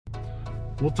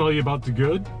We'll tell you about the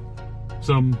good,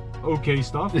 some okay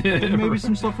stuff, and maybe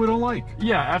some stuff we don't like.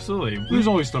 Yeah, absolutely. There's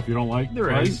always stuff you don't like. There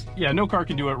right? is. Yeah, no car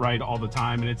can do it right all the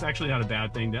time, and it's actually not a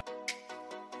bad thing.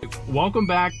 Welcome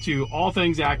back to All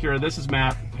Things Acura. This is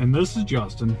Matt. And this is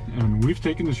Justin, and we've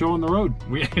taken the show on the road.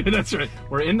 That's right.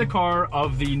 We're in the car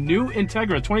of the new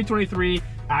Integra, 2023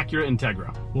 Acura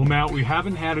Integra. Well, Matt, we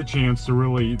haven't had a chance to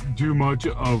really do much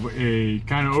of a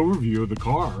kind of overview of the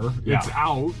car. Yeah. It's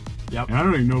out. Yep. And I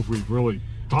don't even know if we've really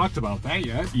talked about that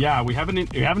yet. Yeah, we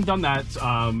haven't done that.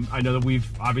 I know that we've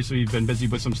obviously been busy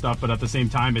with some stuff, but at the same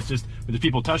time, it's just with the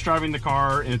people test driving the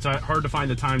car, and it's hard to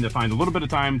find a little bit of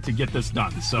time to get this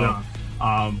done. So,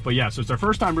 yeah. But yeah, so it's our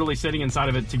first time really sitting inside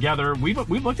of it together. We've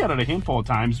looked at it a handful of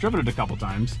times, driven it a couple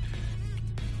times.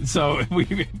 So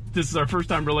this is our first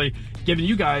time really giving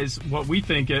you guys what we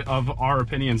think of our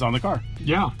opinions on the car.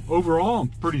 Yeah, overall, I'm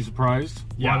pretty surprised.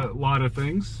 Yeah. A lot of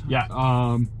things.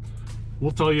 Yeah.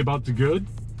 We'll tell you about the good,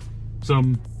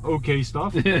 some okay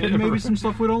stuff, and maybe some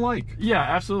stuff we don't like. Yeah,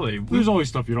 absolutely. There's always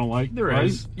stuff you don't like. There right?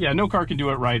 is. Yeah, no car can do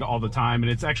it right all the time,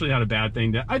 and it's actually not a bad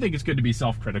thing. I think it's good to be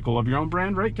self-critical of your own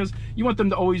brand, right? Because you want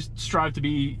them to always strive to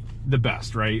be the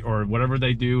best, right? Or whatever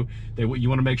they do, you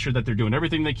want to make sure that they're doing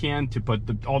everything they can to put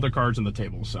all their cards on the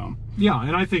table. So yeah,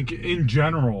 and I think in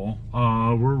general,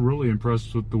 we're really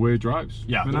impressed with the way it drives.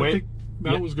 Yeah, and I think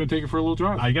Matt was going to take it for a little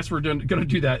drive. I guess we're going to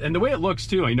do that. And the way it looks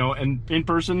too, and in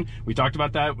person, we talked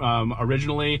about that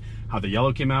originally, how the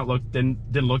yellow came out,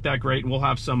 didn't look that great. And we'll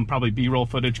have some probably B-roll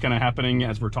footage kind of happening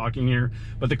as we're talking here.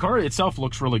 But the car itself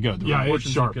looks really good. Yeah, it's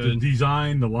sharp. The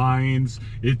design, the lines,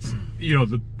 it's,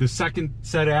 the second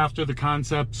set after the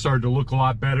concept started to look a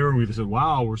lot better. We said,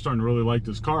 wow, we're starting to really like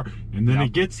this car. And then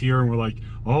it gets here and we're like,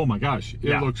 oh my gosh,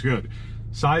 it looks good.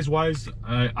 Size-wise,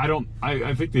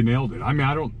 I think they nailed it. I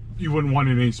mean, you wouldn't want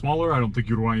it any smaller. I don't think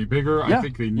you'd want it any bigger. Yeah. I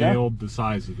think they nailed the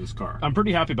size of this car. I'm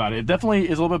pretty happy about it. It definitely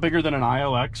is a little bit bigger than an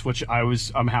ILX, which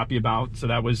I'm happy about. So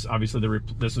that was obviously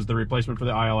this is the replacement for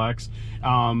the ILX,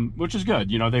 which is good.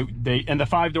 They and the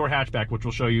 5-door hatchback, which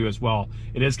we'll show you as well.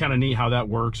 It is kind of neat how that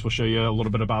works. We'll show you a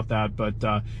little bit about that,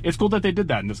 but it's cool that they did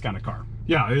that in this kind of car.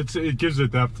 Yeah, it gives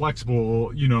it that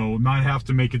flexible, not have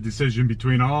to make a decision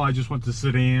between, oh, I just want the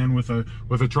sedan with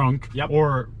a trunk,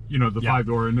 or the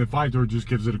 5-door, and the 5-door just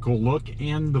gives it a cool look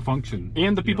and the function.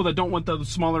 And the people that don't want the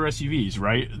smaller SUVs,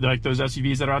 right? Like those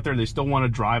SUVs that are out there, they still want to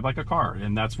drive like a car,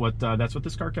 and that's what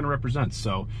this car kind of represents.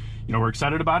 So, we're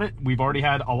excited about it. We've already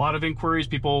had a lot of inquiries,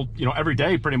 people, every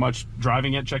day pretty much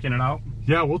driving it, checking it out.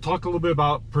 Yeah, we'll talk a little bit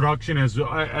about production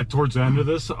towards the end of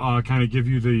this, kind of give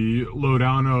you the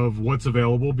lowdown of what's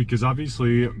available, because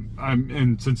obviously,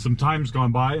 and since some time's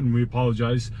gone by, and we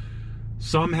apologize,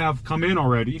 some have come in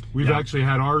already. We've actually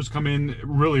had ours come in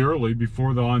really early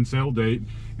before the on-sale date,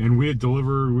 and we've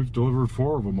delivered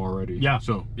 4 of them already. Yeah.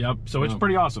 So it's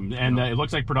pretty awesome, and it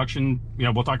looks like production.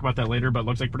 We'll talk about that later, but it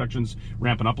looks like production's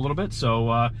ramping up a little bit.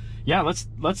 So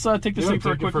let's take this thing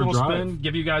for a quick little spin,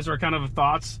 give you guys our kind of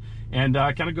thoughts, and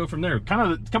kind of go from there.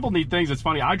 Kind of a couple neat things. It's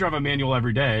funny, I drive a manual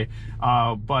every day,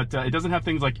 but it doesn't have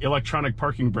things like electronic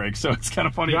parking brakes, so it's kind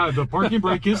of funny. Yeah, the parking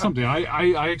brake is something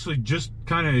I actually just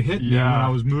kind of hit me when I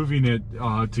was moving it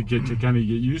to kind of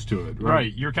get used to it.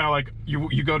 Right. You're kind of like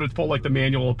you go to pull like the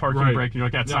manual parking brake, and you're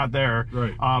like, that's not there.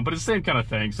 Right. But it's the same kind of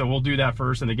thing. So we'll do that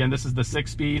first. And again, this is the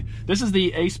 6-speed. This is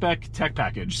the A-Spec Tech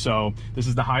Package. So this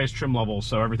is the highest trim level.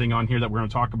 So everything on here that we're going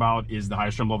to talk about is the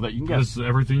highest trim level that you can get. This is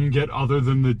everything you get other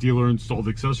than the dealer installed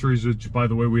accessories, which, by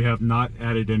the way, we have not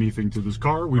added anything to this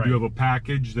car. We do have a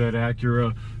package that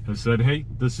Acura has said, hey,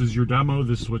 this is your demo,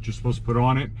 this is what you're supposed to put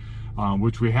on it,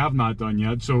 which we have not done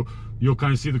yet. So you'll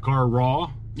kind of see the car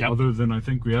raw, other than I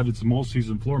think we added some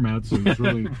all-season floor mats, so there's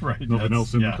really nothing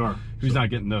else in the car. Who's not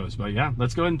getting those? But yeah,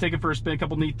 let's go ahead and take it for a spin. A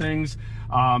couple neat things.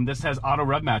 This has auto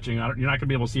rev matching. You're not going to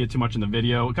be able to see it too much in the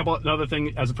video. Another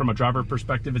thing, from a driver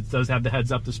perspective, it does have the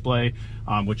heads-up display,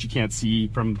 which you can't see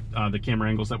from the camera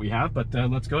angles that we have. But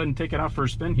let's go ahead and take it out for a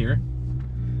spin here.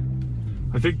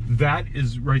 I think that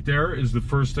is right there is the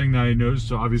first thing that I noticed.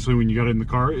 So obviously, when you got it in the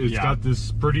car, it's got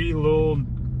this pretty little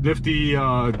nifty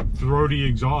throaty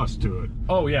exhaust to it.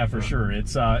 Oh yeah, for sure.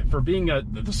 It's for being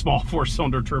the small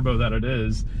 4-cylinder turbo that it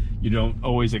is, you don't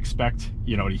always expect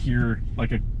to hear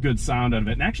like a good sound out of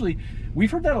it. And actually,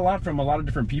 we've heard that a lot from a lot of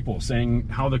different people, saying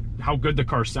how good the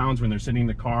car sounds when they're sitting in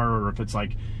the car, or if it's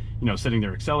like sitting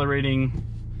there accelerating.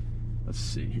 Let's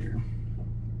see here.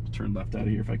 Turn left out of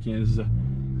here if I can. This is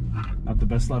not the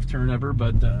best left turn ever,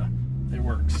 but it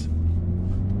works.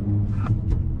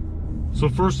 So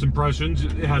first impressions,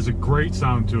 it has a great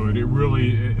sound to it. It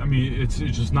really, I mean, it's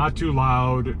just not too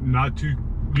loud, not too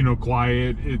you know,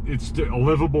 quiet. It's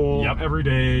livable every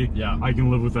day. Yeah, I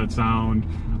can live with that sound.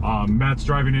 Matt's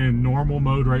driving it in normal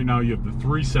mode right now. You have the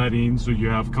 3 settings, so you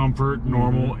have comfort,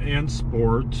 normal, and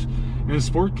sport. And does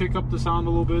sport kick up the sound a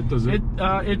little bit? Does it?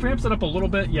 It ramps it up a little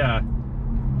bit, yeah.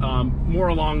 More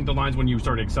along the lines when you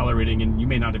start accelerating, and you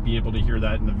may not be able to hear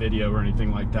that in the video or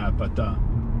anything like that, but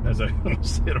as I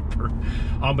almost hit a bird.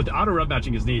 But the auto rev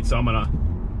matching is neat, so I'm gonna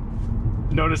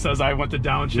notice as I went to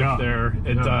downshift there,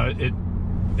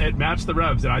 it matched the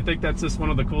revs, and I think that's just one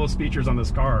of the coolest features on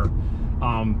this car.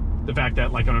 The fact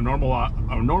that like on a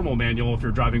normal manual, if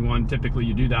you're driving one, typically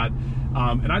you do that.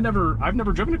 And I've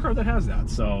never driven a car that has that,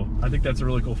 so I think that's a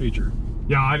really cool feature.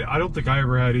 Yeah, I don't think I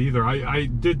ever had either. I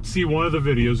did see one of the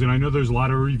videos, and I know there's a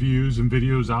lot of reviews and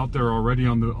videos out there already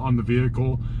on the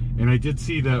vehicle, and I did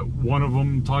see that one of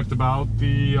them talked about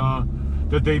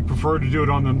that they prefer to do it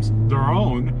on their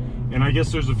own, and I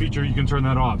guess there's a feature you can turn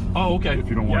that off. Oh, okay. If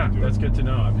you don't want to do that's it. good to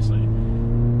know, obviously.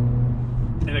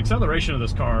 And acceleration of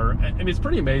this car, I mean, it's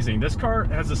pretty amazing. This car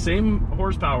has the same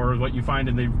horsepower as what you find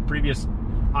in the previous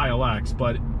ILX,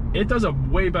 but it does a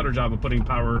way better job of putting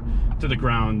power to the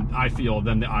ground, I feel,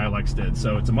 than the ILX did.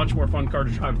 So it's a much more fun car to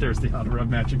drive. There's the auto rev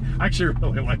matching. I actually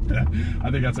really like that.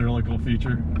 I think that's a really cool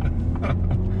feature.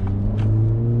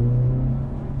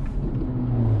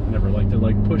 Never like to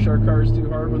like push our cars too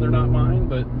hard when they're not mine,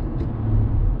 but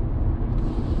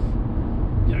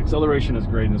yeah, acceleration is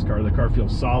great in this car. The car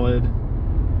feels solid.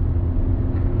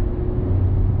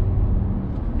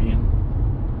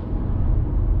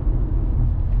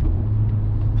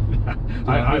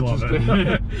 I love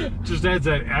it. Just adds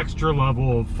that extra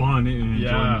level of fun and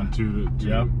enjoyment to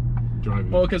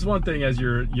driving. Well, because one thing, as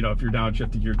you're, you know, if you're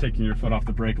downshifting, you're taking your foot off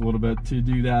the brake a little bit to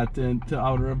do that and to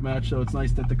auto rev match. So it's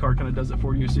nice that the car kind of does it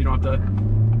for you, so you don't have to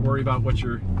worry about what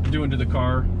you're doing to the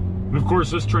car. And of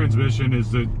course, this transmission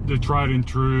is the tried and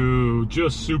true,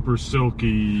 just super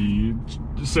silky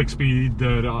 6-speed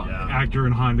that Acura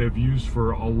and Honda have used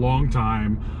for a long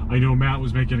time. I know Matt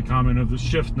was making a comment of the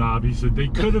shift knob. He said they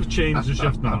could have changed the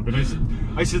shift knob, and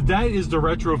I said that is the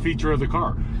retro feature of the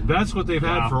car. That's what they've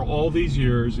had for all these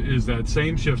years, is that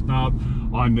same shift knob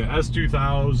on the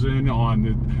S2000, on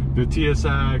the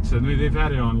TSX, and they've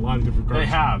had it on a lot of different cars. They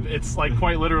have. It's like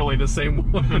quite literally the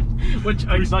same one, which,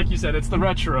 like you said, it's the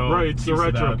retro. Right, it's the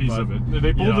retro piece of it.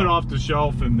 They pulled it off the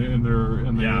shelf and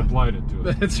they applied it to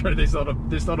it. That's right. They still had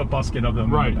a busket of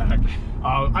them in the back.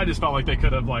 I just felt like they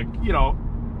could have, like, you know,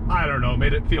 I don't know,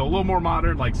 made it feel a little more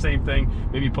modern, like same thing.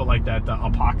 Maybe put like that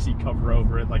epoxy cover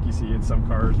over it, like you see in some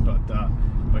cars. But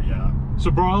yeah.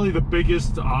 So broadly, the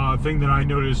biggest thing that I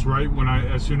noticed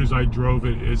as soon as I drove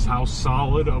it is how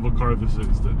solid of a car this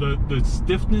is. The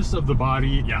stiffness of the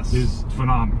body is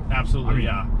phenomenal. Absolutely,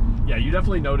 I mean, yeah. You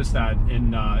definitely notice that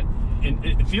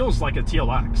it feels like a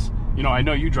TLX. You know, I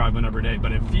know you drive one every day,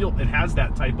 but it has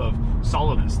that type of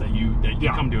solidness that you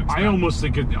come to expect. I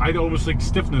almost think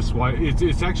stiffness wise,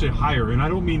 it's actually higher, and I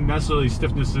don't mean necessarily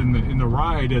stiffness in the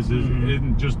ride as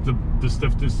in just the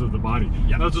stiffness of the body.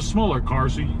 Yeah. Now it's a smaller car,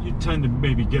 so you tend to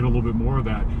maybe get a little bit more of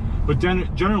that. But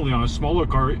generally on a smaller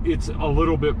car, it's a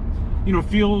little bit, you know,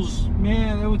 feels,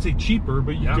 I would say cheaper,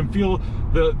 but you can feel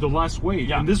the less weight.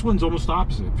 Yeah. And this one's almost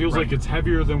opposite. It feels like it's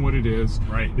heavier than what it is.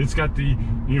 Right. It's got the,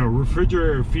 you know,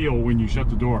 refrigerator feel when you shut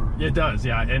the door. It does,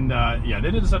 yeah. And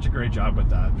they did such a great job with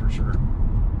that, for sure.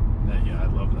 I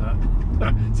love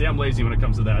that. See, I'm lazy when it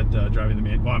comes to that, driving the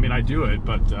manual. Well, I mean, I do it,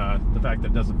 but the fact that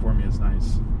it does it for me is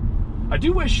nice. I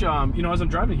do wish, you know, as I'm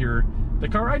driving here, the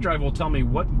car I drive will tell me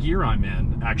what gear I'm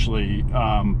in, actually.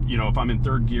 You know, if I'm in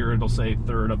third gear, it'll say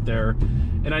third up there.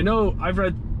 And I know I've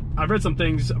read some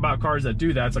things about cars that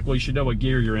do that. It's like, well, you should know what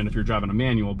gear you're in if you're driving a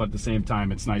manual, but at the same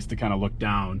time, it's nice to kind of look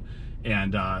down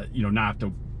and, you know, not have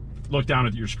to look down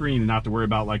at your screen and not have to worry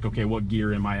about, like, okay, what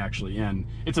gear am I actually in?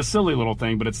 It's a silly little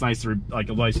thing, but it's nice to, like,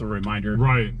 a nice little reminder.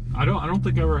 Right. I don't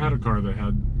think I ever had a car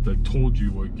that told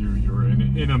you what gear you were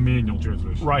in a manual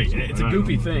transmission. Right. So it's a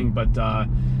goofy thing, but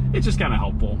it's just kind of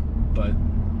helpful. But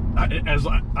as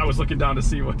I was looking down to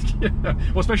see what,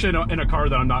 well, especially in a car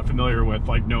that I'm not familiar with,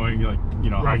 like knowing, like, you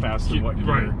know, how fast and what gear.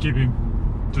 Right.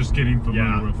 Just getting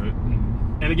familiar with it.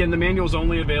 And again, the manual is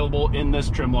only available in this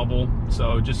trim level,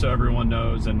 so just so everyone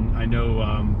knows. And I know,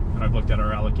 and I've looked at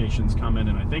our allocations coming,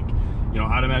 and I think, you know,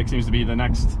 automatic seems to be the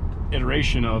next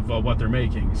iteration of what they're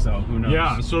making. So who knows?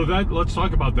 Yeah. So let's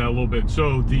talk about that a little bit.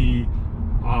 So the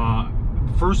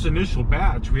first initial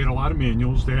batch, we had a lot of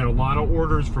manuals. They had a lot of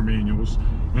orders for manuals,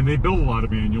 and they built a lot of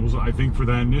manuals, I think, for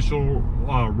that initial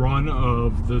run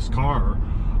of this car.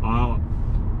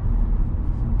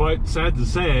 But sad to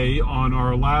say, on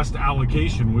our last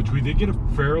allocation, which we did get a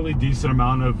fairly decent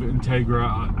amount of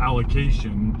Integra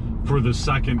allocation for the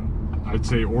second I'd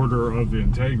say, order of the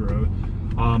Integra,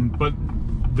 but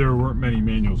there weren't many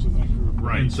manuals in that group.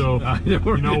 Right. And so,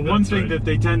 one thing that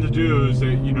they tend to do is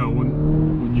that,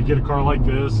 when you get a car like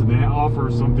this and they offer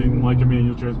something like a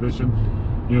manual transmission,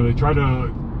 they try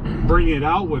to bring it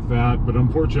out with that, but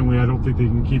unfortunately I don't think they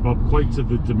can keep up quite to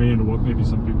the demand of what maybe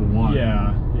some people want.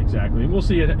 Yeah, exactly. We'll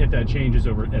see if that changes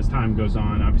over as time goes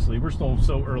on. Obviously, we're still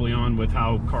so early on with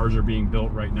how cars are being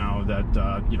built right now that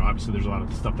obviously there's a lot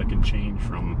of stuff that can change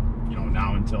from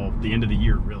now until the end of the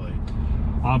year, really.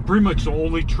 Pretty much the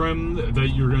only trim that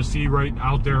you're going to see right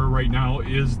out there right now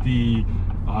is the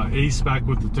A-Spec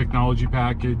with the technology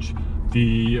package.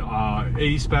 The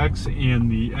A-Specs and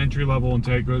the entry-level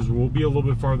Integras will be a little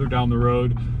bit farther down the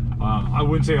road. I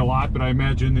wouldn't say a lot, but I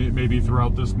imagine that maybe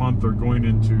throughout this month or going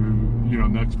into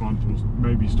next month, we'll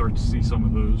maybe start to see some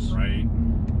of those. Right.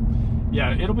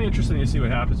 Yeah, it'll be interesting to see what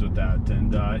happens with that.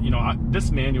 And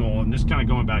this manual, and just kind of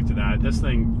going back to that, this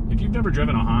thing, if you've never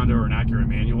driven a Honda or an Acura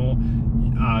manual,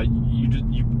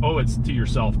 you owe it to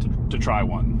yourself to try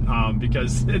one,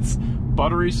 because it's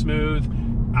buttery smooth.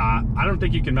 I don't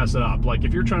think you can mess it up. Like,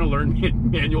 if you're trying to learn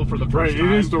manual for the first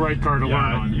time, it is the right car to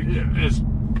learn on.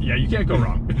 You can't go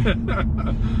wrong.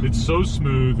 It's so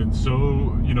smooth and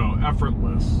so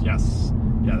effortless. Yes.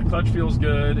 Yeah, the clutch feels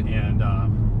good, and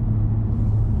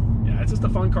it's just a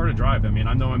fun car to drive. I mean,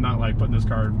 I know I'm not like putting this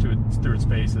car through its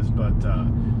paces, but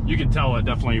you can tell it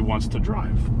definitely wants to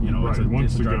drive. Right,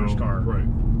 it's a driver's car. Right.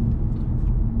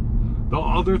 The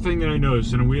other thing that I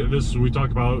noticed, and we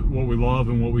talk about what we love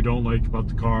and what we don't like about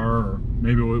the car, or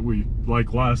maybe what we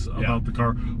like less about the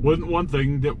car. One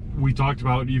thing that we talked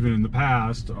about even in the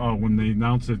past, when they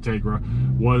announced the Integra,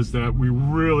 was that we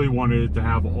really wanted it to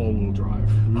have all-wheel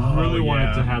drive. We really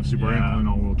wanted it to have super handling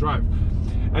all-wheel drive.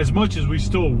 As much as we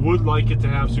still would like it to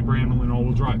have super handling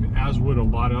all-wheel drive, as would a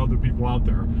lot of other people out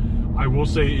there, I will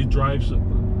say it drives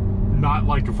not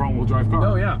like a front-wheel drive car.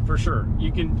 Oh yeah, for sure.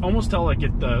 You can almost tell, like,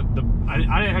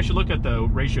 I should look at the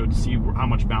ratio to see how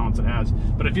much balance it has,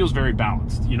 but it feels very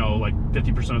balanced, like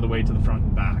 50% of the way to the front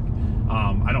and back.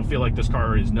 I don't feel like this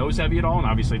car is nose heavy at all, and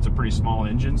obviously it's a pretty small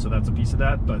engine, so that's a piece of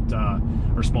that, but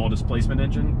or small displacement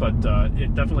engine, but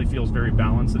it definitely feels very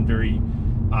balanced and very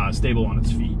stable on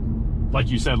its feet.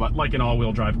 Like you said, like an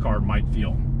all-wheel drive car might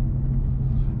feel.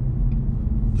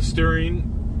 The steering,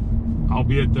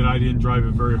 albeit that I didn't drive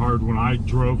it very hard when I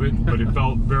drove it, but it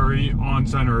felt very on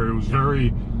center. It was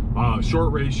very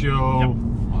short ratio.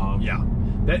 Yep.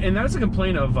 And that's a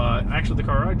complaint of actually the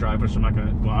car I drive, which I'm not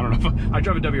gonna. Well, I don't know if I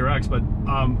drive a WRX, but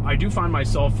I do find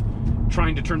myself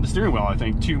trying to turn the steering wheel, I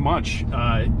think, too much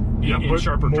in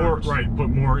sharper turns. Right, put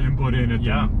more input in it.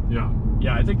 Yeah,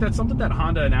 I think that's something that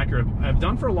Honda and Acura have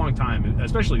done for a long time,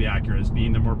 especially the Acuras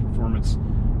being the more performance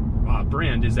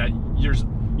brand, is that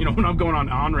when I'm going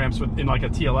on ramps in like a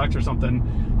TLX or something,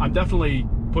 I'm definitely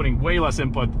putting way less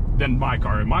input than my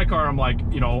car. In my car, I'm like,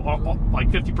 like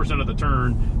 50% of the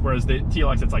turn, whereas the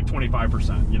TLX, it's like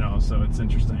 25%, so it's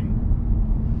interesting.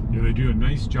 They do a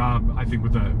nice job, I think,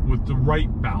 with the right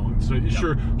balance.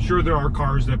 Sure, there are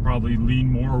cars that probably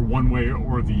lean more one way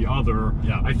or the other.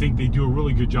 Yeah. I think they do a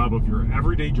really good job of your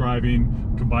everyday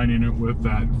driving, combining it with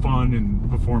that fun and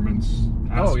performance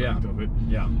aspect of it.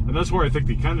 Yeah. And that's where I think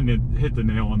they kind of hit the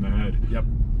nail on the head. Yep.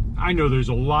 I know there's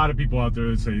a lot of people out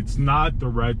there that say it's not the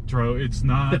Retro, it's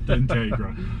not the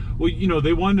Integra. Well,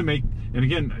 they wanted to make, and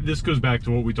again, this goes back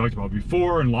to what we talked about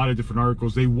before in a lot of different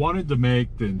articles. They wanted to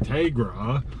make the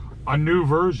Integra a new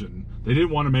version. They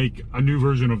didn't want to make a new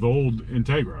version of the old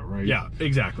Integra, right? Yeah,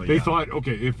 exactly. They thought,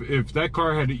 okay, if that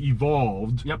car had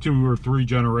evolved 2 or 3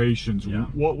 generations,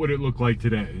 what would it look like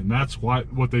today? And that's what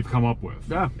they've come up with.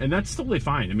 Yeah, and that's totally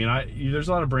fine. I mean, there's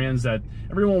a lot of brands that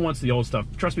everyone wants the old stuff.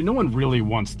 Trust me, no one really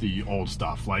wants the old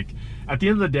stuff. Like, at the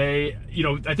end of the day,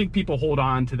 I think people hold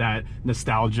on to that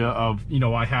nostalgia of,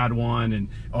 I had one, and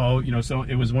so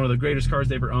it was one of the greatest cars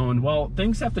they ever owned. Well,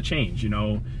 things have to change,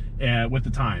 with the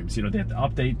times. They have to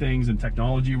update things in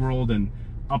technology world and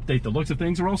update the looks of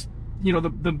things, or else,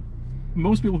 the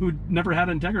most people who never had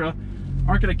an Integra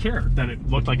aren't going to care that it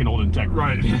looked like an old Integra.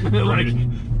 Right. Like,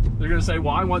 they're going to say,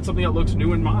 well, I want something that looks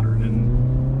new and modern. And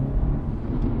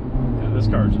this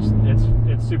car is just,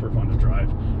 it's super fun to drive.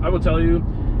 I will tell you,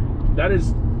 that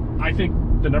is, I think,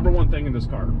 the #1 thing in this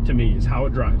car, to me, is how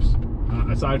it drives.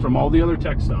 Aside from all the other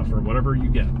tech stuff or whatever you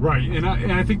get. Right, and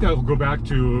I think that will go back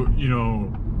to,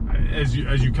 as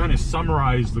you kind of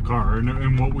summarize the car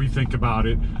and what we think about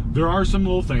it, there are some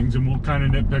little things, and we'll kind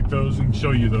of nitpick those and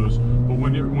show you those. But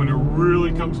when it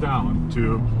really comes down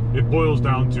to, it boils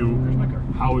down to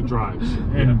how it drives,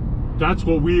 and that's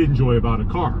what we enjoy about a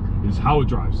car, is how it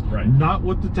drives. Right. Not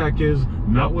what the tech is,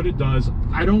 not what it does.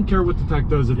 I don't care what the tech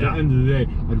does at the end of the day.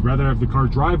 I'd rather have the car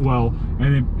drive well,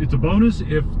 and it's a bonus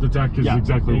if the tech is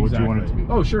exactly what you want it to be.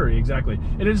 Oh, sure, exactly.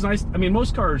 And it is nice. I mean,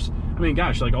 most cars, I mean,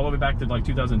 gosh, like all the way back to like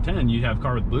 2010, you have a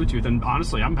car with Bluetooth, and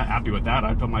honestly, I'm happy with that.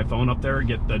 I put my phone up there,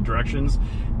 get the directions,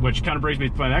 which kind of brings me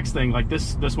to my next thing. Like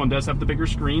this one does have the bigger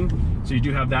screen, so you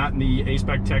do have that in the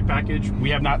A-Spec tech package. We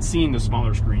have not seen the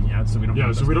smaller screen yet, so we don't.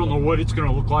 Yeah, so we don't know what it's going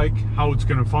to look like, how it's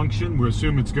going to function. We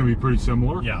assume it's going to be pretty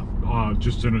similar. Yeah.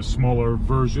 Just in a smaller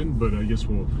version, but I guess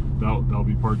that'll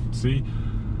be part C.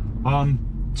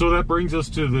 So that brings us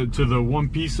to the one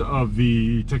piece of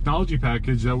the technology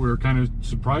package that we were kind of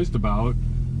surprised about.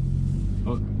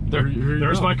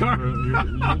 There's my car.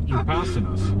 You're passing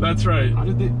us. That's right. How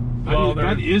did they?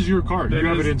 That is your car. You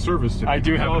have it in service today. I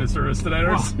do have it in service today.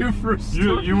 Wow.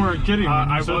 You weren't kidding.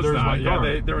 I was not. My car.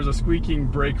 Yeah, there was a squeaking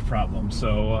brake problem,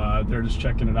 so they're just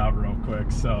checking it out real quick.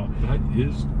 So that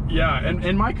is. Yeah,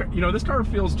 and my car, this car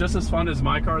feels just as fun as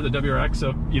my car, the WRX.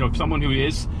 So someone who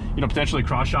is potentially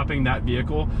cross shopping that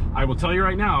vehicle, I will tell you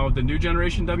right now, the new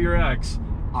generation WRX,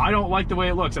 I don't like the way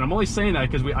it looks, and I'm only saying that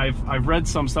because I've read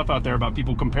some stuff out there about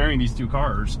people comparing these two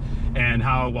cars and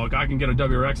how, well, I can get a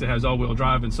WRX that has all-wheel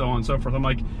drive and so on and so forth. I'm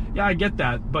like, yeah, I get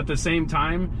that, but at the same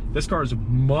time, this car is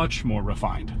much more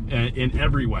refined in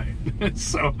every way.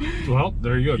 So, well,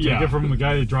 there you go. Take it from the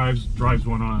guy that drives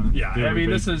one on. Yeah, I mean,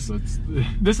 this is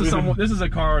a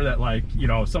car that, like,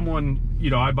 someone,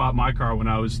 I bought my car when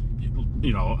I was,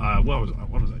 what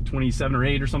was I, 27 or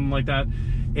 8 or something like that,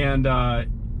 and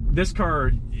this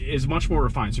car is much more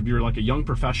refined. So if you're like a young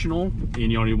professional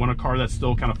and you want a car that's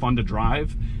still kind of fun to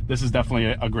drive, this is definitely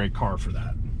a great car for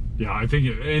that. Yeah, I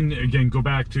think, and again, go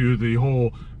back to the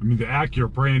whole, I mean, the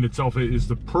Acura brand itself is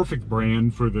the perfect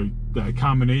brand for that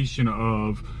combination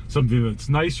of something that's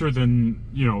nicer than,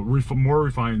 more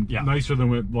refined, nicer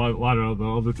than a lot of the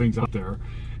other things out there,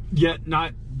 yet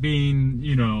not being,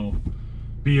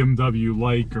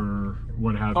 BMW-like or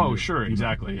what have you. Oh, sure,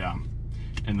 exactly, yeah.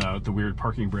 And the weird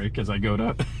parking brake as I go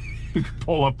to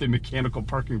pull up the mechanical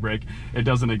parking brake, it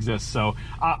doesn't exist. So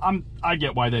I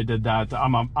get why they did that.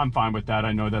 I'm fine with that.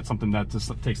 I know that's something that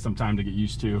just takes some time to get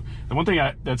used to. The one thing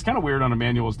that's kind of weird on a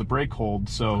manual is the brake hold.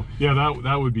 So yeah,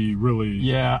 that would be really.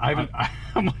 Yeah, I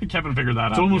haven't figured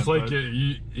that out. It's almost yet, like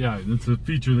it's a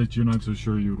feature that you're not so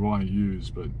sure you would want to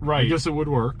use, but right. I guess it would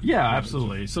work. Yeah,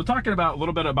 absolutely. So talking about a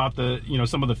little bit about the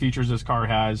some of the features this car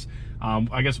has.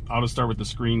 I guess I'll just start with the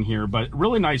screen here, but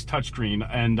really nice touchscreen,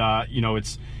 and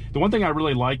it's the one thing I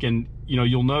really like, and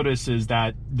you'll notice is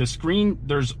that the screen,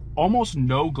 there's almost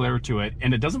no glare to it,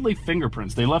 and it doesn't leave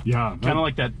fingerprints. They left kind of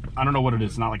like that. I don't know what it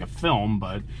is. It's not like a film,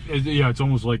 but it's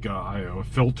almost like a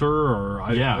filter or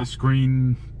a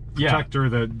screen protector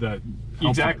that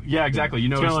exactly. Yeah, exactly.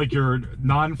 It's kind of like your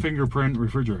non-fingerprint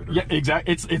refrigerator. Yeah,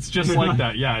 exactly. It's just like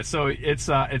that. Yeah. So it's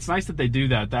nice that they do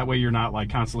that. That way you're not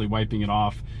like constantly wiping it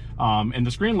off. And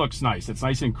the screen looks nice. It's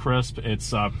nice and crisp.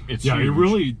 It's huge. It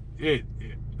really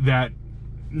that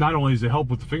not only does it help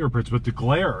with the fingerprints, but the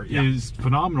glare is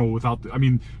phenomenal without. I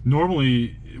mean,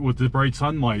 normally with the bright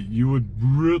sunlight, you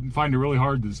would find it really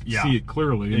hard to see it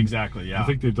clearly. Exactly. Yeah. I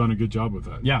think they've done a good job with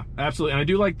that. Yeah, absolutely. And I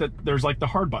do like that there's like the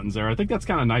hard buttons there. I think that's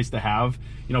kind of nice to have.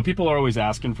 People are always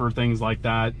asking for things like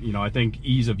that. I think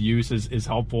ease of use is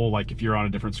helpful. Like if you're on a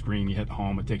different screen, you hit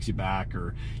home, it takes you back,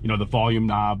 or the volume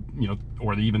knob,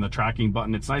 or even the tracking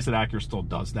button. It's nice that Acura still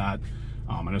does that.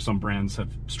 I know some brands have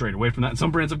strayed away from that, and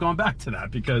some brands have gone back to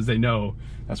that because they know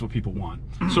that's what people want.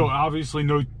 So obviously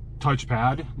no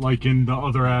touchpad like in the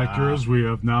other Acuras. We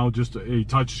have now just a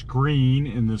touch screen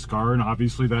in this car, and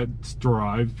obviously that's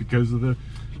derived because of the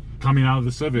coming out of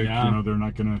the Civic.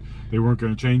 They weren't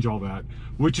gonna change all that,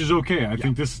 which is okay. I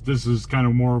think this is kind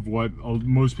of more of what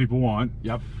most people want.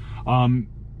 Yep.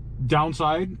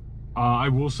 Downside, I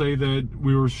will say that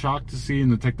we were shocked to see in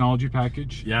the technology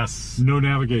package, no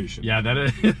navigation. Yeah, that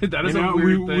is a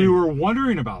weird thing. We were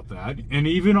wondering about that, and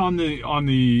even on the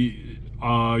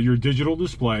your digital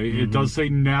display, it does say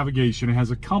navigation. It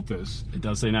has a compass. It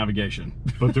does say navigation,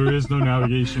 but there is no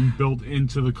navigation built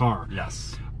into the car.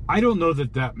 Yes. I don't know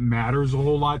that matters a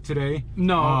whole lot today.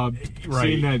 No, right.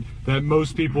 Seeing that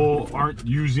most people aren't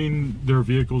using their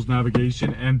vehicle's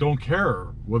navigation and don't care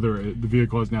whether the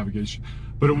vehicle has navigation.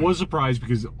 But it was a surprise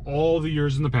because all the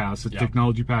years in the past, the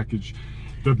technology package,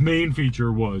 the main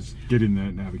feature was getting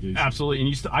that navigation. Absolutely,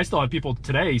 and I still have people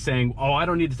today saying, "Oh, I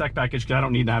don't need the tech package because I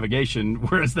don't need navigation."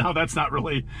 Whereas now that's not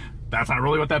really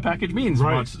what that package means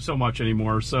so much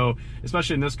anymore. So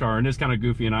especially in this car, and it's kind of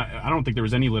goofy. And I don't think there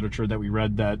was any literature that we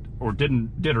read that or did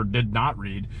not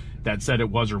read that said it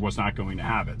was or was not going to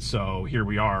have it. So here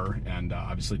we are, and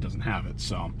obviously it doesn't have it.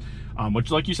 So,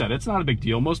 which, like you said, it's not a big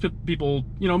deal. Most people,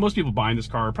 most people buying this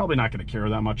car are probably not going to care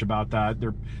that much about that.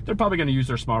 They're probably going to use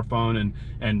their smartphone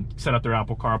and set up their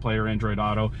Apple CarPlay or Android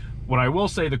Auto. What I will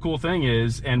say, the cool thing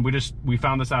is, and we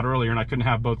found this out earlier, and I couldn't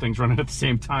have both things running at the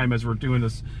same time as we're doing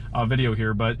this video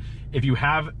here, but if you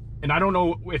have, and I don't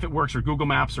know if it works for Google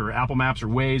Maps or Apple Maps or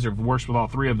Waze, or if it works with all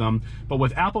three of them, but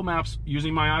with Apple Maps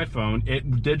using my iPhone,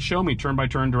 it did show me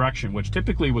turn-by-turn direction, which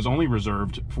typically was only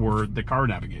reserved for the car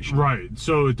navigation. Right,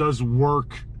 so it does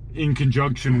work in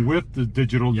conjunction with the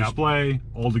digital display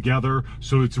altogether,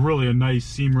 so it's really a nice,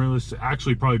 seamless,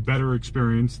 actually probably better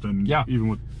experience than even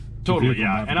with totally,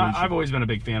 yeah. And I've always been a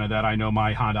big fan of that. I know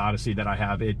my Honda Odyssey that I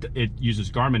have, it uses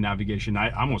Garmin navigation.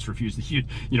 I almost refuse to use,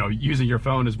 using your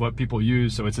phone is what people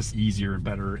use, so it's just easier and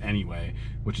better anyway,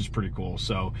 which is pretty cool.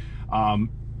 So,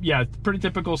 yeah, pretty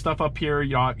typical stuff up here.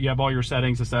 You have all your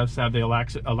settings. It does have the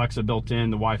Alexa built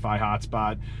in, the Wi-Fi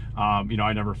hotspot.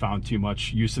 I never found too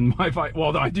much use in Wi-Fi.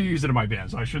 Well, I do use it in my van,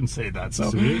 so I shouldn't say that.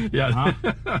 So, yeah.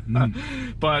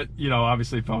 But,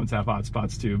 obviously phones have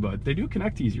hotspots too, but they do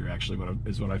connect easier, actually,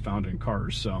 is what I found in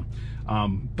cars. So,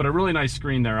 but a really nice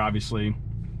screen there, obviously.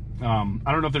 I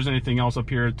don't know if there's anything else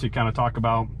up here to kind of talk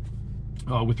about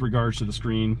with regards to the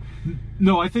screen.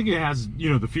 No, I think it has,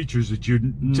 the features that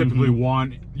you typically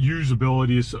want.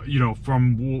 Usability is,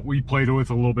 from what we played with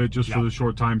a little bit just for the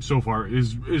short time so far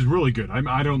is really good.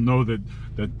 I don't know that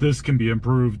this can be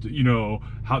improved,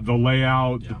 how the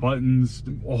layout, the buttons,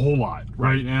 a whole lot,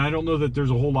 right? And I don't know that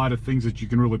there's a whole lot of things that you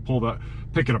can really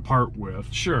pick it apart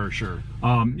with. Sure.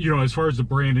 As far as the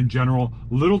brand in general,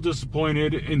 a little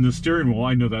disappointed in the steering wheel.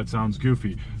 I know that sounds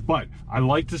goofy, but I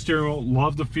like the steering wheel,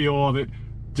 love the feel of it.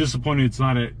 Disappointed it's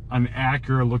not an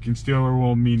Acura looking steering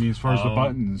wheel, meaning as far as the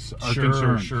buttons are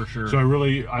concerned. Sure. So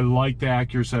I like the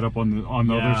Acura setup on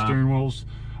the other steering wheels.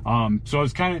 So I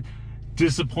was kind of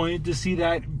disappointed to see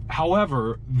that.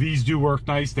 However, these do work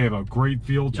nice. They have a great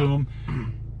feel to them,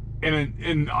 and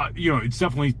it's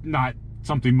definitely not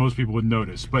something most people would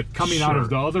notice. But coming out of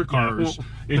the other cars,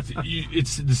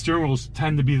 it's the steering wheels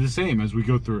tend to be the same as we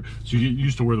go through. So you get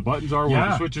used to where the buttons are, where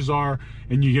the switches are,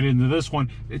 and you get into this one,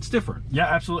 it's different. Yeah,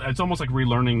 absolutely. It's almost like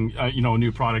relearning, a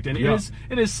new product, and it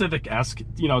is Civic-esque,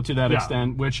 to that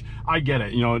extent, which I get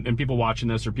it. And people watching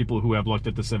this or people who have looked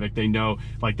at the Civic, they know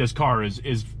like this car is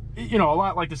a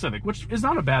lot like the Civic, which is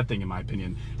not a bad thing in my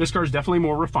opinion. This car is definitely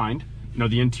more refined.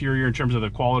 The interior in terms of the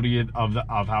quality of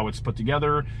how it's put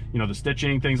together, the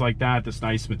stitching, things like that, this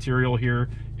nice material here,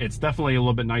 it's definitely a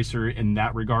little bit nicer in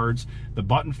that regards. The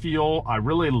button feel, I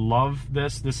really love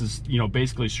this. This is,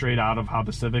 basically straight out of how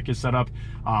the Civic is set up.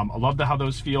 I love how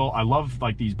those feel. I love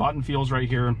like these button feels right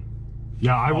here.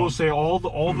 Yeah, I will say all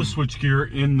the switch gear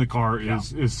in the car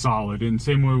is solid, and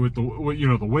same way with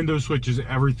the window switches.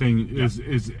 Everything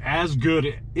is as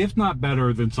good, if not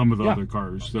better, than some of the other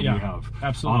cars that we have.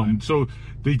 Absolutely. So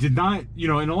they did not,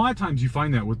 and a lot of times you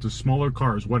find that with the smaller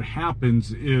cars, what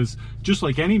happens is, just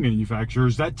like any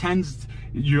manufacturers, that tends,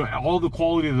 all the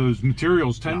quality of those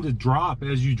materials tend to drop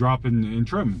as you drop in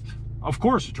trim. Of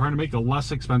course, they're trying to make a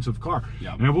less expensive car.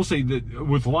 And I will say that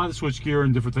with a lot of switch gear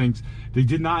and different things, they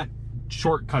did not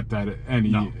shortcut that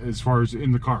as far as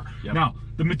in the car. Now,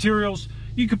 the materials,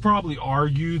 you could probably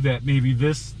argue that maybe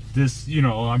this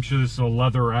I'm sure this is a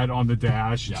leatherette on the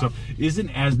dash and stuff, isn't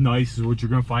as nice as what you're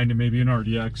going to find in maybe an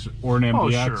RDX or an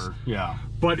MDX. Oh, sure.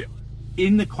 But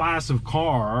in the class of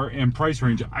car and price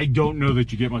range, I don't know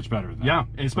that you get much better than that. Yeah,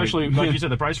 especially like you said,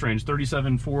 the price range,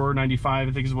 $37,495,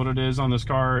 I think is what it is on this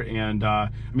car, and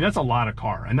that's a lot of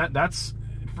car, and that's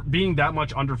being that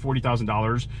much under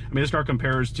 $40,000. This car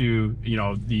compares to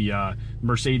the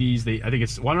Mercedes. I think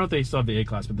it's, well, I don't know if they still have the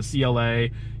A-Class, but the CLA,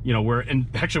 and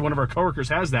actually one of our coworkers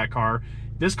has that car.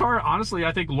 This car, honestly,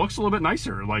 I think looks a little bit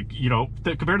nicer, like,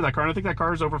 compared to that car. And I think that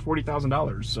car is over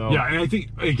 $40,000. So yeah, and I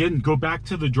think, again, go back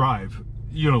to the drive.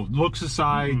 Looks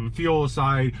aside, feel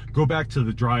aside, go back to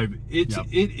the drive. It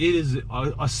is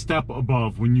a step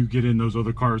above when you get in those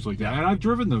other cars like that. And I've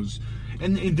driven those.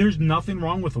 And there's nothing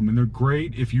wrong with them, and they're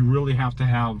great if you really have to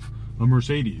have a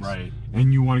Mercedes, right?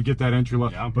 And you want to get that entry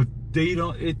level, but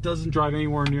it doesn't drive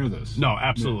anywhere near this. No,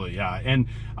 absolutely, and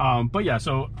but yeah,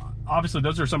 so obviously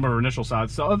those are some of our initial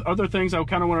thoughts. So other things I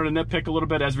kind of wanted to nitpick a little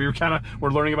bit as we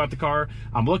were learning about the car.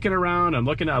 I'm looking around, I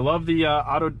love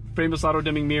the famous auto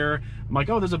dimming mirror. I'm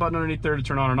like, oh, there's a button underneath there to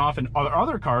turn on and off, and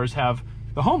other cars have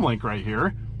the home link right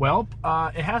here, well,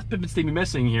 it has been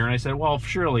missing here. And I said, well,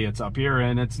 surely it's up here,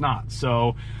 and it's not.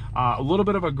 So a little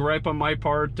bit of a gripe on my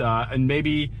part, and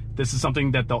maybe this is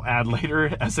something that they'll add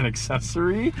later as an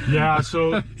accessory. Yeah,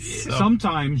 so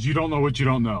sometimes you don't know what you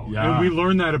don't know. Yeah. And we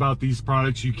learned that about these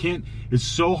products. You can't, it's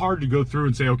so hard to go through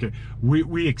and say, okay,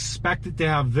 we expect it to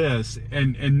have this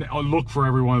and look for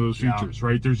every one of those features,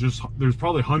 right? There's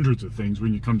probably hundreds of things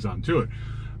when it comes down to it.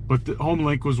 But the Home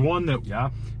Link was one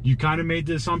that you kind of made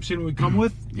the assumption would come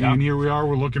with. And here we are,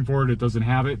 we're looking for it. It doesn't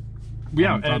have it.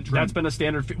 Yeah, and that's been a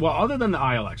standard. Well, other than the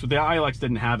ILX, but the ILX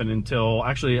didn't have it until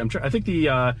actually. I think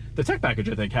the tech package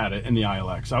had it in the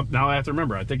ILX. Now I have to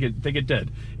remember. I think it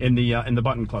did in the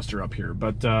button cluster up here.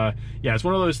 But yeah, it's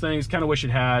one of those things. Kind of wish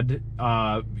it had.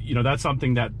 That's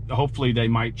something that hopefully they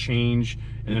might change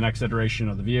in the next iteration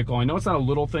of the vehicle. I know it's not a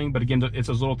little thing, but again, it's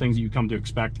those little things that you come to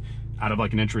expect out of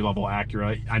like an entry-level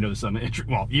Acura. I know this is an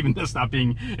even this not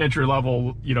being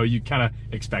entry-level, you kind of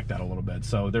expect that a little bit.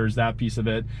 So there's that piece of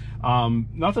it.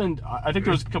 Nothing, I think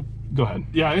there's, go ahead.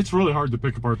 Yeah, it's really hard to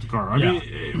pick apart the car. I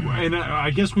mean, and I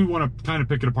guess we want to kind of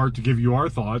pick it apart to give you our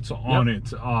thoughts on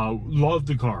it. Love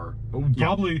the car.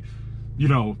 Probably,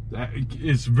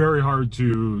 it's very hard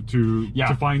to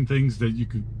find things that you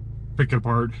could pick it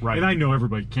apart, right? And I know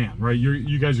everybody can, right?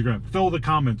 You guys are going to fill the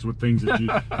comments with things that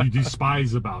you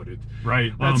despise about it,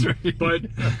 right? That's right.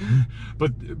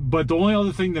 But the only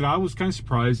other thing that I was kind of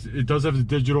surprised, it does have the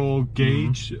digital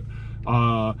gauge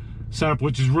setup,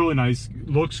 which is really nice.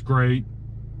 Looks great,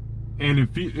 and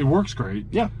it works great.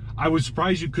 Yeah, I was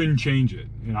surprised you couldn't change it.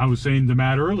 And I was saying to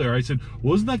Matt earlier, I said,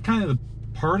 wasn't that kind of the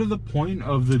part of the point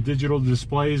of the digital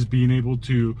display is being able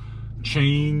to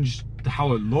change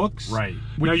how it looks? Right.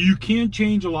 Now you can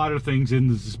change a lot of things in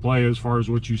the display as far as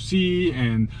what you see,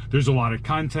 and there's a lot of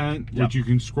content which you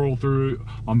can scroll through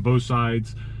on both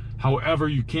sides. However,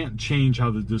 you can't change how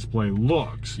the display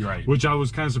looks, which I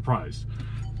was kind of surprised.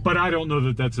 But I don't know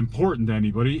that that's important to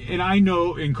anybody. And I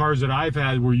know in cars that I've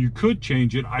had where you could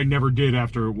change it, I never did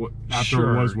after it was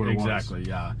what it was. Exactly,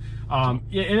 yeah. And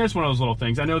it's one of those little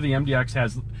things. I know the MDX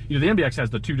has, the MDX has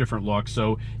the two different looks,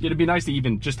 so it'd be nice to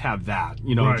even just have that,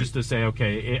 just to say,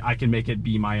 okay, I can make it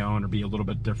be my own or be a little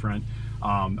bit different.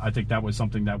 I think that was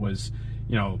something that was,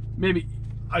 maybe.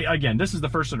 Again, this is the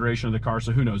first iteration of the car,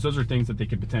 so who knows? Those are things that they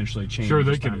could potentially change. Sure,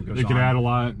 they could add a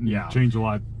lot and change a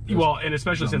lot. Well, and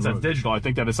especially since that's digital, I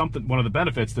think that is one of the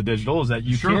benefits to digital is that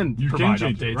you can provide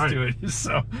updates to it.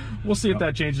 So we'll see if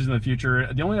that changes in the future.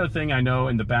 The only other thing I know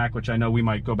in the back, which I know we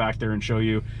might go back there and show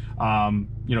you,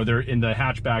 there in the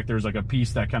hatchback, there's like a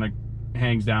piece that kind of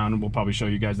hangs down, and we'll probably show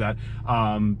you guys that.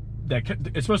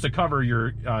 It's supposed to cover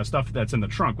your stuff that's in the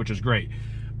trunk, which is great.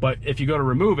 But if you go to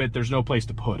remove it, there's no place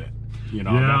to put it.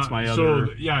 That's my other.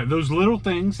 So those little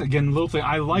things,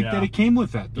 I like that it came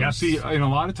with that. Though. Yes. See, and a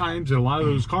lot of times in a lot of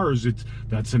those cars,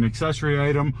 that's an accessory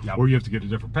item, or you have to get a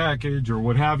different package or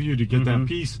what have you to get that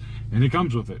piece, and it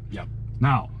comes with it. Yep.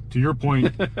 Now, to your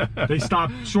point, they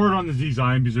stopped short on the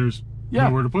design because there's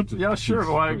nowhere to put it. Yeah,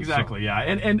 sure. Well, exactly. Yeah,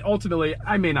 and ultimately,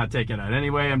 I may not take it out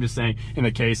anyway. I'm just saying, in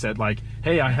the case that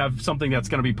hey, I have something that's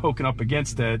going to be poking up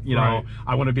against it.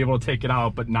 I want to be able to take it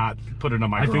out, but not put it on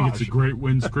my garage. I think it's a great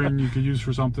windscreen you could use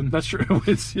for something. That's true.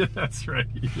 Yeah, that's right.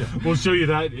 Yeah. We'll show you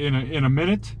that in a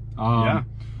minute.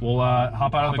 We'll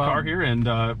hop out of the car here, and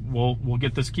we'll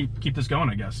get this keep this going,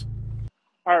 I guess.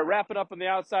 All right, wrap it up on the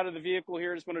outside of the vehicle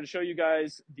here. Just wanted to show you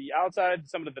guys the outside,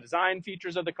 some of the design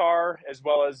features of the car, as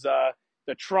well as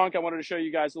the trunk. I wanted to show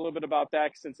you guys a little bit about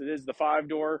that since it is the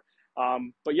 5-door.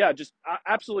 But yeah, just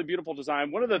absolutely beautiful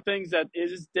design. One of the things that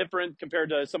is different compared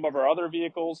to some of our other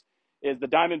vehicles is the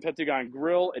diamond pentagon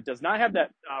grille. It does not have that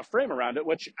frame around it,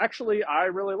 which actually I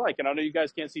really like. And I know you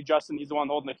guys can't see Justin. He's the one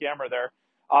holding the camera there.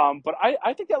 But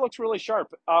I think that looks really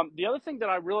sharp. The other thing that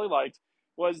I really liked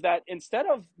was that instead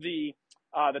of the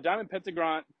diamond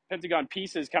pentagon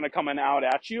pieces kind of coming out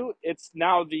at you, it's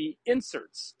now the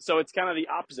inserts. So it's kind of the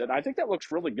opposite. I think that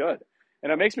looks really good.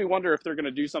 And it makes me wonder if they're going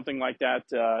to do something like that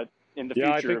in the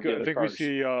future. I think we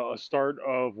see a start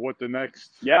of what the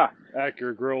next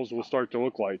Acura grills will start to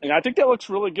look like. And I think that looks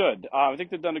really good. I think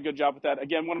they've done a good job with that.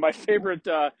 Again, one of my favorite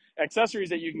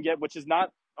accessories that you can get, which is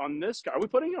not on this car. Are we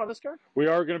putting it on this car? We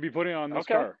are going to be putting it on this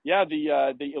car. Yeah,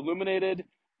 the illuminated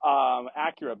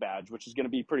Acura badge, which is going to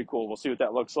be pretty cool. We'll see what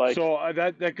that looks like. So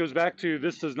that goes back to,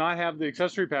 this does not have the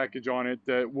accessory package on it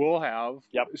that we'll have.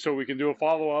 Yep. So we can do a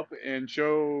follow-up and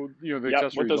show the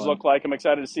accessories what those look like. I'm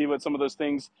excited to see what some of those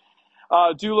things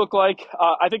do look like.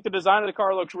 I think the design of the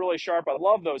car looks really sharp. I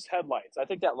love those headlights. I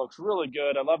think that looks really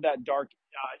good. I love that dark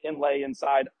inlay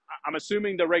inside. I'm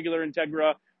assuming the regular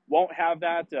Integra won't have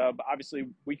that. But obviously,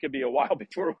 we could be a while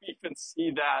before we even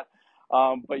see that.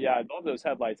 But yeah, I love those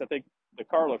headlights. I think The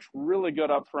car looks really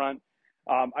good up front.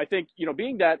 I think, you know,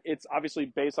 being that it's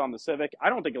obviously based on the Civic, I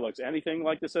don't think it looks anything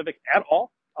like the Civic at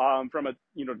all, from a,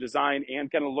 you know, design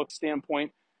and kind of look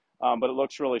standpoint, but it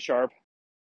looks really sharp.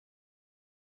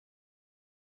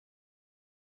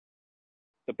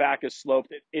 The back is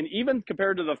sloped, and even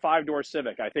compared to the 5-door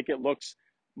Civic, I think it looks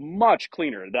much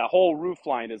cleaner. That whole roof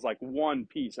line is like one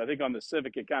piece. I think on the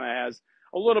Civic, it kind of has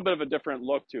a little bit of a different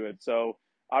look to it. So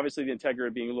obviously the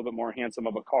Integra being a little bit more handsome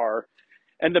of a car.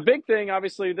 And the big thing,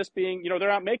 obviously, this being, you know, they're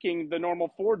not making the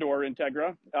normal 4-door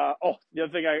Integra. The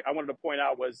other thing I wanted to point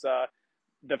out was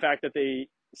the fact that they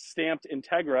stamped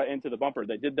Integra into the bumper.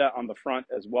 They did that on the front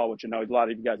as well, which I know a lot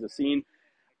of you guys have seen.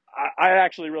 I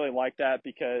actually really like that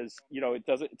because, you know, it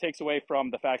takes away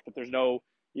from the fact that there's no,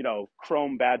 you know,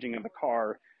 chrome badging in the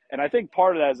car. And I think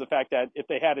part of that is the fact that if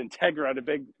they had Integra and a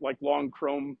big, like, long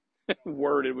chrome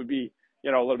word, it would be,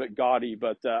 you know, a little bit gaudy,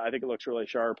 but I think it looks really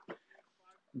sharp.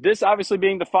 This obviously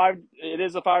being it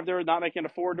is a 5-door, not making a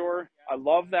 4-door. I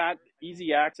love that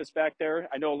easy access back there.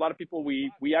 I know a lot of people, I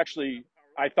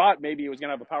thought maybe it was going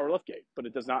to have a power liftgate, but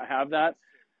it does not have that.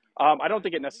 I don't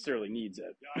think it necessarily needs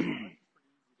it.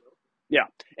 Yeah,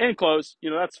 and close, you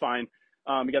know, that's fine.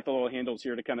 You got the little handles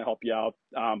here to kind of help you out.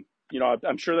 You know,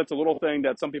 I'm sure that's a little thing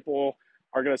that some people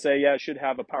are going to say, yeah, it should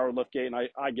have a power liftgate, and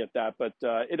I get that, but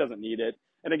it doesn't need it.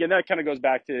 And again, that kind of goes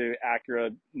back to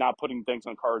Acura not putting things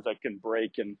on cars that can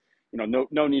break, and, you know,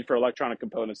 no need for electronic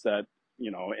components that, you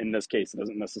know, in this case, it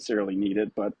doesn't necessarily need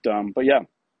it. But yeah,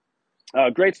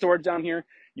 great storage down here.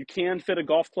 You can fit a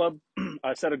golf club,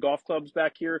 a set of golf clubs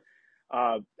back here.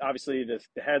 Obviously, the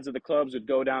heads of the clubs would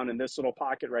go down in this little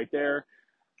pocket right there.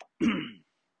 And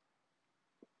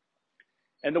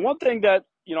the one thing that,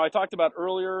 you know, I talked about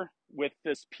earlier with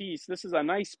this piece, this is a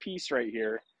nice piece right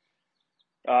here.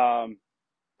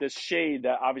 This shade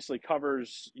that obviously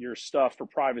covers your stuff for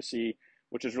privacy,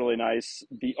 which is really nice.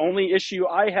 The only issue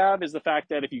I have is the fact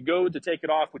that if you go to take it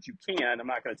off, which you can, I'm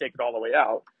not going to take it all the way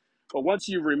out, but once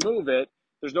you remove it,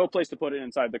 there's no place to put it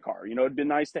inside the car. You know, it'd be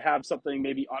nice to have something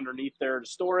maybe underneath there to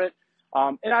store it.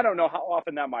 And I don't know how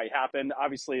often that might happen.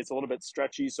 Obviously, it's a little bit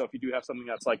stretchy, so if you do have something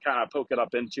that's like kind of poke it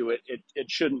up into it,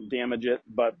 it shouldn't damage it.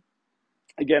 But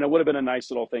again, it would have been a nice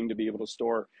little thing to be able to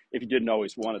store if you didn't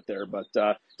always want it there. But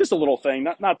just a little thing,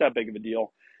 not that big of a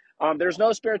deal. There's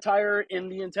no spare tire in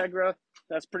the Integra.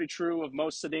 That's pretty true of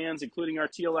most sedans, including our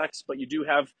TLX. But you do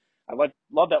have,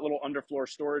 love that little underfloor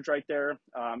storage right there.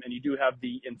 And you do have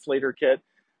the inflator kit,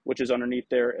 which is underneath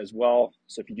there as well.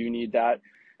 So if you do need that.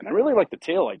 And I really like the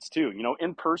taillights too. You know,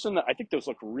 in person, I think those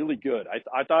look really good.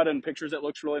 I thought in pictures it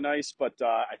looks really nice, but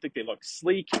I think they look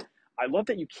sleek. I love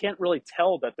that you can't really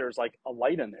tell that there's like a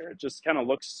light in there. It just kind of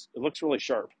looks really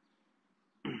sharp.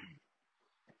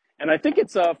 And I think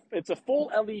it's a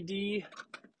full LED,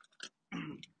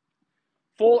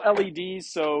 full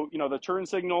LEDs. So, you know, the turn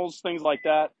signals, things like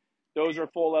that, those are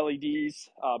full LEDs.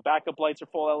 Backup lights are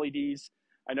full LEDs.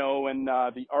 I know in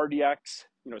the RDX,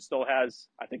 you know, it still has,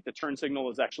 I think the turn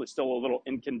signal is actually still a little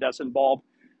incandescent bulb,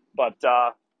 but,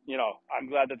 you know, I'm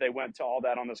glad that they went to all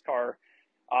that on this car.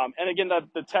 And again,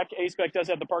 the Tech A-Spec does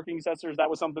have the parking sensors. That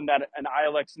was something that an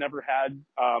ILX never had.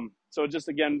 So just,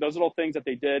 again, those little things that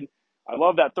they did. I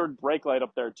love that third brake light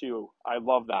up there too. I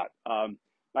love that.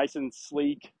 Nice and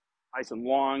sleek, nice and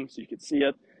long, so you can see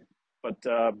it. But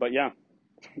yeah,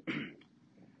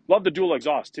 love the dual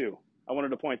exhaust too. I wanted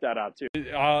to point that out too.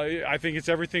 I think it's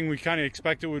everything we kind of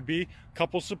expect it would be. A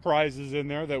couple surprises in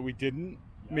there that we didn't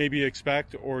maybe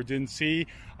expect or didn't see.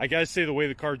 I gotta say, the way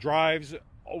the car drives,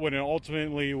 when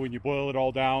you boil it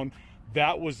all down,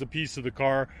 that was the piece of the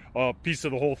car, piece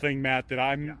of the whole thing, Matt, that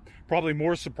I'm probably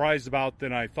more surprised about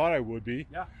than I thought I would be.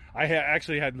 Yeah. I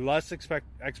actually had less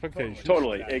expectations.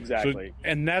 Totally, exactly. So,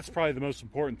 and that's probably the most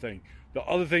important thing. The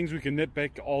other things we can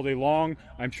nitpick all day long.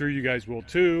 I'm sure you guys will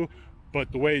too. But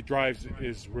the way it drives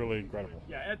is really incredible.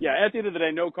 Yeah, at the end of the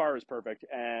day, no car is perfect.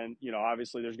 And, you know,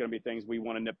 obviously there's going to be things we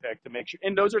want to nitpick to make sure.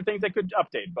 And those are things that could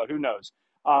update, but who knows?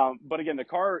 But again, the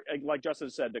car, like Justin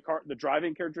said, the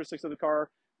driving characteristics of the car,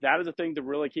 that is a thing to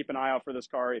really keep an eye out for this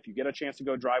car. If you get a chance to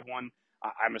go drive one,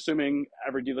 I'm assuming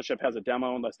every dealership has a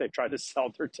demo unless they've tried to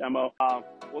sell their demo.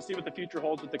 We'll see what the future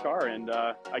holds with the car. And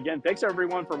again, thanks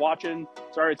everyone for watching.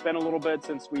 Sorry, it's been a little bit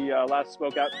since we last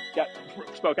spoke out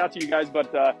to you guys,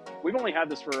 but we've only had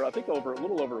this for, I think, a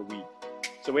little over a week.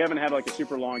 So we haven't had like a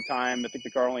super long time. I think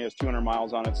the car only has 200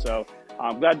 miles on it. So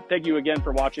thank you again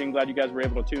for watching. Glad you guys were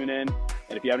able to tune in.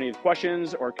 And if you have any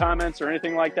questions or comments or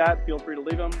anything like that, feel free to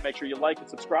leave them. Make sure you like and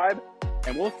subscribe.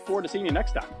 And we'll look forward to seeing you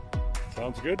next time.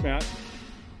 Sounds good, Matt.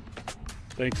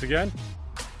 Thanks again.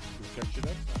 We'll catch you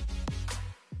next time.